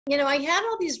I had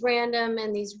all these random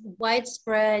and these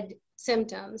widespread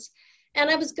symptoms, and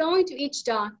I was going to each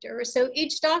doctor. So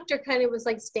each doctor kind of was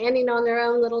like standing on their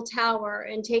own little tower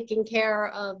and taking care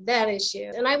of that issue.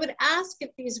 And I would ask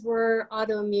if these were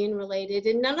autoimmune related,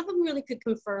 and none of them really could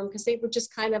confirm because they were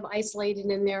just kind of isolated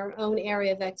in their own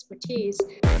area of expertise.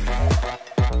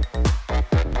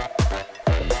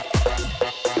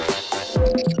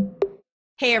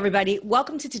 Hey everybody,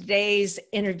 welcome to today's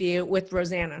interview with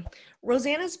Rosanna.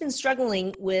 Rosanna's been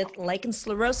struggling with lichen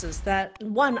sclerosus that,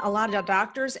 one, a lot of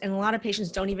doctors and a lot of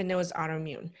patients don't even know is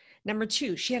autoimmune. Number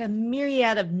two, she had a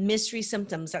myriad of mystery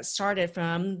symptoms that started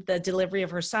from the delivery of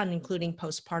her son, including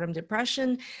postpartum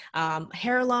depression,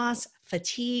 hair loss,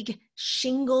 fatigue,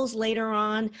 shingles later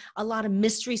on, a lot of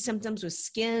mystery symptoms with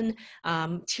skin,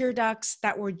 tear ducts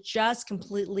that were just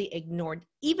completely ignored,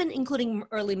 even including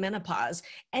early menopause,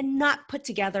 and not put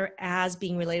together as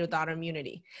being related with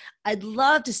autoimmunity. I'd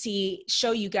love to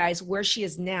show you guys where she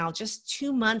is now, just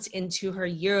 2 months into her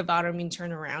year of autoimmune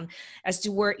turnaround, as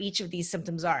to where each of these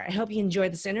symptoms are. I hope you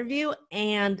enjoyed this interview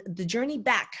and the journey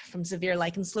back from severe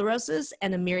lichen sclerosus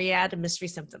and a myriad of mystery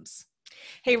symptoms.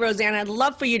 Hey, Rosanna, I'd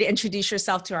love for you to introduce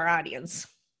yourself to our audience.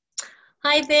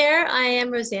 Hi there, I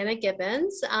am Rosanna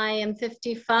Gibbons. I am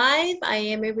 55. I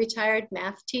am a retired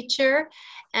math teacher,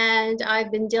 and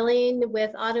I've been dealing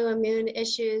with autoimmune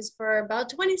issues for about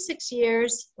 26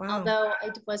 years, although I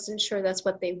wasn't sure that's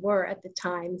what they were at the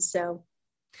time. So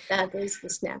that is the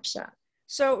snapshot.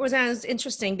 So Rosanna, it's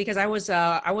interesting because I was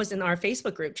in our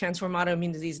Facebook group, Transform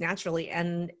Autoimmune Disease Naturally,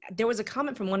 and there was a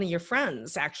comment from one of your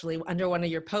friends actually under one of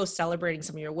your posts celebrating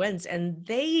some of your wins, and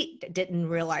they didn't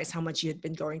realize how much you had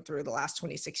been going through the last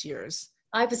 26 years.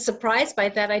 I was surprised by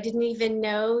that. I didn't even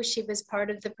know she was part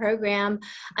of the program.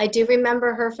 I do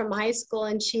remember her from high school,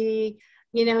 and she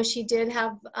did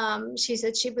have, she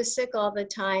said she was sick all the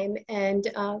time, and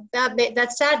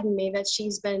that saddened me that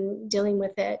she's been dealing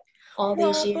with it all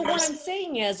these years. But what I'm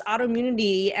saying is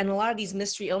autoimmunity and a lot of these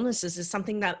mystery illnesses is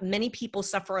something that many people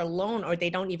suffer alone, or they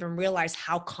don't even realize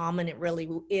how common it really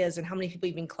is and how many people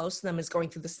even close to them is going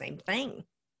through the same thing.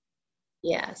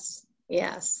 Yes,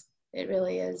 it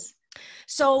really is.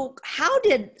 So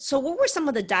what were some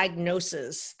of the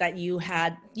diagnoses that you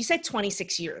had? You said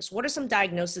 26 years. What are some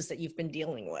diagnoses that you've been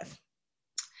dealing with?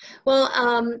 Well,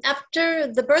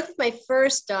 after the birth of my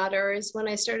first daughter is when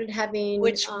I started having...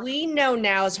 Which we know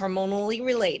now is hormonally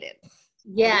related.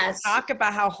 Yes. We talk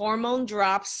about how hormone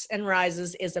drops and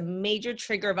rises is a major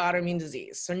trigger of autoimmune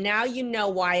disease. So now you know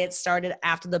why it started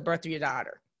after the birth of your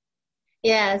daughter.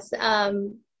 Yes.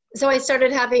 So I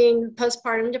started having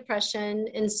postpartum depression,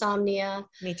 insomnia.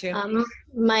 Me too.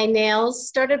 My nails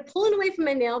started pulling away from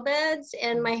my nail beds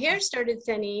and my hair started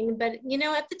thinning. But, at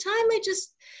the time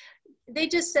they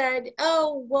just said,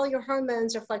 oh, well, your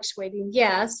hormones are fluctuating.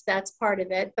 Yes, that's part of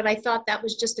it. But I thought that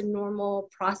was just a normal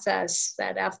process,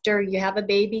 that after you have a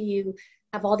baby, you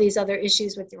have all these other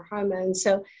issues with your hormones.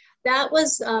 So that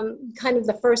was kind of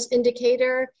the first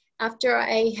indicator. After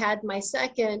I had my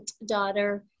second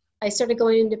daughter, I started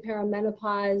going into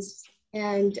perimenopause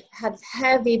and had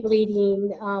heavy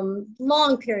bleeding,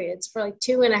 long periods for like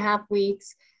 2.5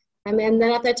 weeks. And then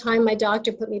at that time, my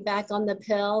doctor put me back on the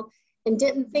pill and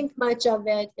didn't think much of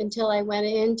it until I went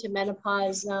into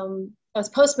menopause. I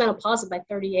was postmenopausal by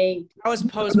 38. I was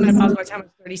postmenopausal by the time I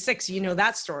was 36. You know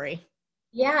that story.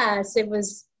 Yes, it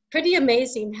was pretty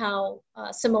amazing how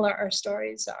similar our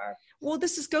stories are. Well,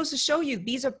 this goes to show you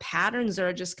these are patterns that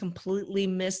are just completely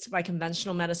missed by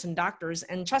conventional medicine doctors.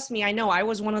 And trust me, I know I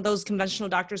was one of those conventional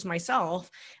doctors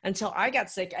myself. Until I got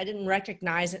sick, I didn't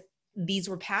recognize these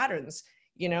were patterns,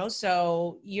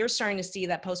 So you're starting to see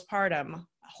that postpartum,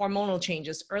 hormonal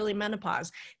changes, early menopause,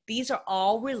 these are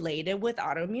all related with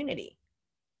autoimmunity.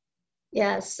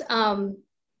 Yes.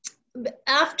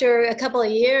 After a couple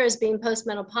of years being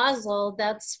postmenopausal,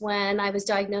 that's when I was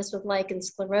diagnosed with lichen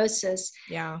sclerosus.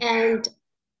 Yeah. And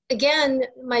again,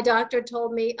 my doctor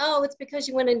told me, oh, it's because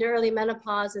you went into early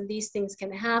menopause and these things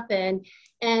can happen.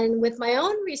 And with my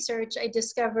own research, I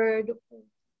discovered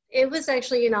it was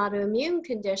actually an autoimmune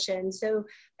condition. So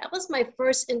that was my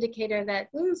first indicator that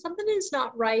something is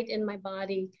not right in my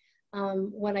body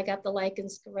when I got the lichen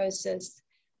sclerosus.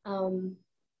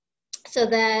 So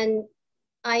then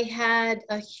I had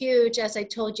as I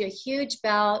told you, a huge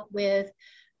bout with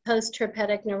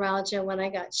post-herpetic neuralgia when I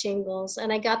got shingles.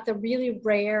 And I got the really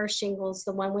rare shingles,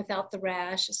 the one without the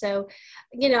rash. So,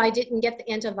 I didn't get the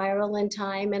antiviral in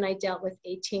time, and I dealt with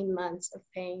 18 months of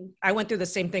pain. I went through the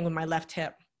same thing with my left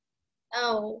hip.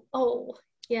 Oh,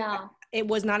 yeah. It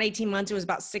was not 18 months. It was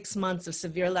about 6 months of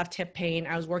severe left hip pain.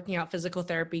 I was working out physical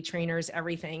therapy, trainers,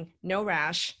 everything, no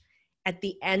rash. at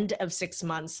the end of 6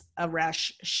 months, a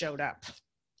rash showed up.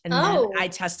 And then Oh, I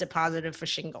tested positive for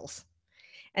shingles.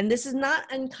 And this is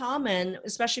not uncommon,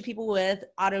 especially people with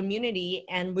autoimmunity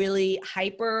and really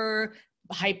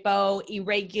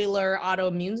irregular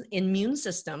immune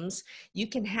systems. You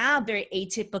can have very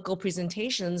atypical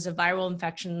presentations of viral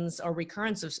infections or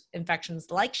recurrence of infections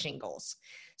like shingles.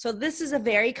 So this is a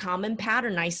very common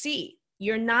pattern I see.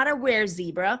 You're not a rare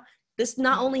zebra. This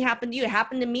not only happened to you, it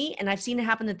happened to me, and I've seen it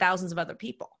happen to thousands of other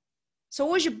people. So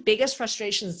what was your biggest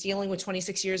frustrations dealing with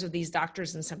 26 years of these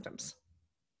doctors and symptoms?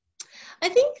 I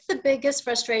think the biggest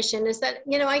frustration is that,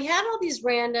 I had all these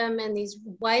random and these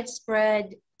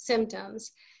widespread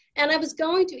symptoms, and I was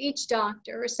going to each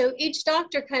doctor. So each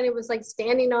doctor kind of was like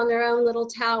standing on their own little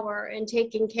tower and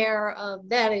taking care of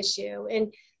that issue.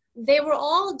 And they were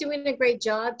all doing a great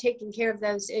job taking care of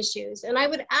those issues. And I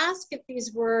would ask if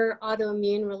these were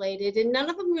autoimmune related, and none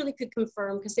of them really could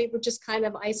confirm because they were just kind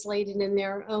of isolated in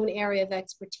their own area of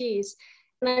expertise.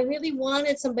 And I really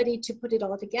wanted somebody to put it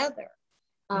all together.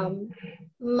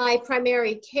 My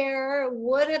primary care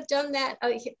would have done that.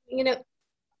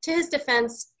 To his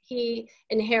defense, he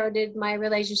inherited my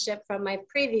relationship from my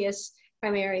previous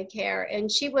primary care,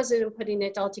 and she wasn't putting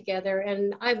it all together.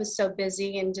 And I was so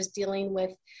busy and just dealing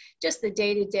with just the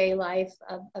day-to-day life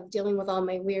of dealing with all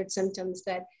my weird symptoms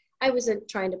that I wasn't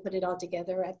trying to put it all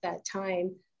together at that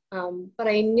time. But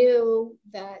I knew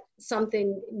that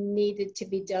something needed to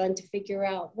be done to figure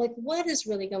out like what is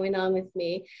really going on with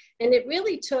me. And it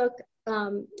really took,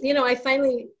 I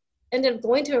finally ended up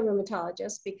going to a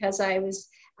rheumatologist because I was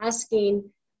asking,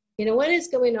 what is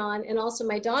going on? And also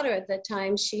my daughter at that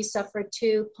time, she suffered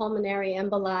 2 pulmonary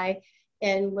emboli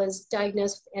and was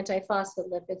diagnosed with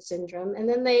antiphospholipid syndrome. And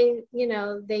then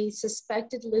they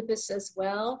suspected lupus as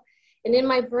well. And in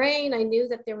my brain, I knew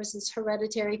that there was this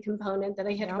hereditary component that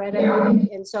I had read about.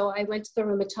 And so I went to the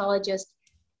rheumatologist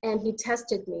and he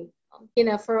tested me,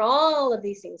 for all of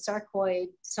these things, sarcoid,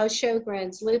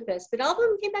 Sjogren's, lupus, but all of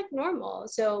them came back normal.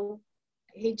 So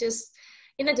he just,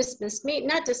 not dismissed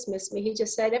me. He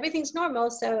just said, everything's normal.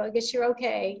 So I guess you're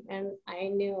okay. And I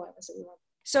knew I wasn't normal.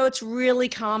 So it's really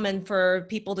common for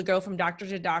people to go from doctor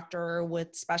to doctor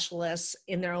with specialists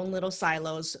in their own little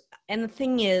silos. And the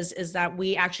thing is that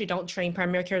we actually don't train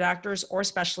primary care doctors or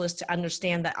specialists to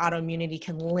understand that autoimmunity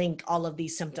can link all of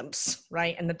these symptoms,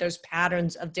 right? And that there's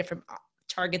patterns of different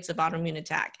targets of autoimmune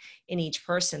attack in each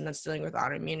person that's dealing with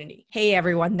autoimmunity. Hey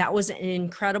everyone, that was an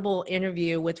incredible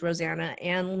interview with Rosanna.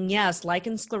 And yes,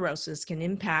 lichen sclerosus can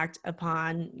impact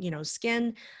upon,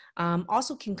 skin,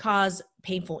 also can cause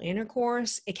painful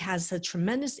intercourse. It has a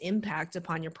tremendous impact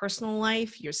upon your personal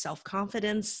life, your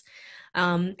self-confidence,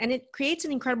 and it creates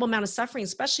an incredible amount of suffering,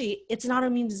 especially it's an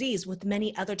autoimmune disease with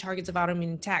many other targets of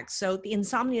autoimmune attacks. So the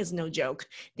insomnia is no joke.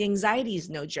 The anxiety is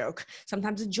no joke.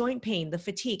 Sometimes the joint pain, the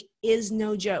fatigue is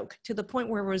no joke, to the point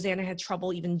where Rosanna had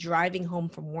trouble even driving home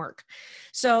from work.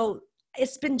 So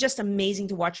it's been just amazing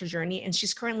to watch her journey. And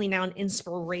she's currently now an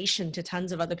inspiration to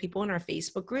tons of other people in our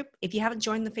Facebook group. If you haven't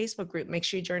joined the Facebook group, make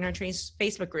sure you join our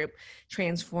Facebook group,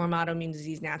 Transform Autoimmune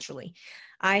Disease Naturally.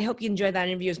 I hope you enjoyed that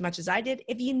interview as much as I did.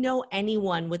 If you know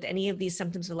anyone with any of these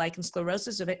symptoms of lichen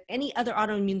sclerosus or any other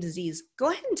autoimmune disease, go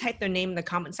ahead and type their name in the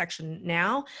comment section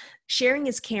now. Sharing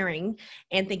is caring,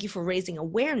 and thank you for raising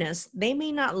awareness. They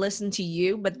may not listen to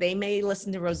you, but they may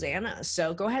listen to Rosanna.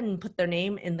 So go ahead and put their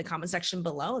name in the comment section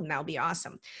below, and that'll be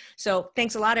awesome. So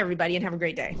thanks a lot, everybody, and have a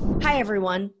great day. Hi,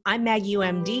 everyone. I'm Maggie,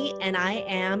 UMD, and I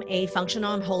am a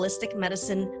functional and holistic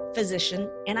medicine physician,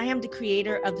 and I am the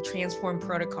creator of the Transform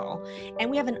Protocol.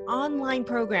 And we have an online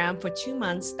program for 2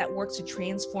 months that works to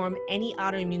transform any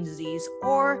autoimmune disease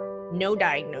or no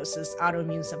diagnosis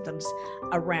autoimmune symptoms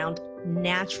around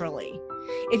naturally.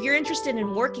 If you're interested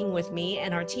in working with me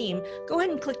and our team, go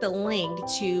ahead and click the link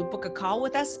to book a call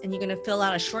with us, and you're going to fill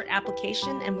out a short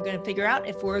application, and we're going to figure out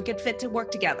if we're a good fit to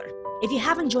work together. If you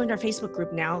haven't joined our Facebook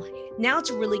group now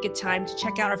it's a really good time to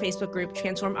check out our Facebook group,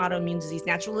 Transform Autoimmune Disease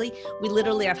Naturally. We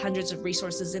literally have hundreds of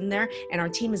resources in there, and our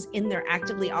team is in there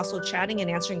actively also chatting and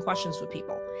answering questions with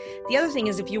people. The other thing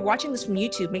is, if you're watching this from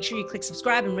YouTube, make sure you click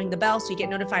subscribe and ring the bell so you get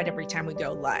notified every time we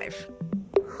go live.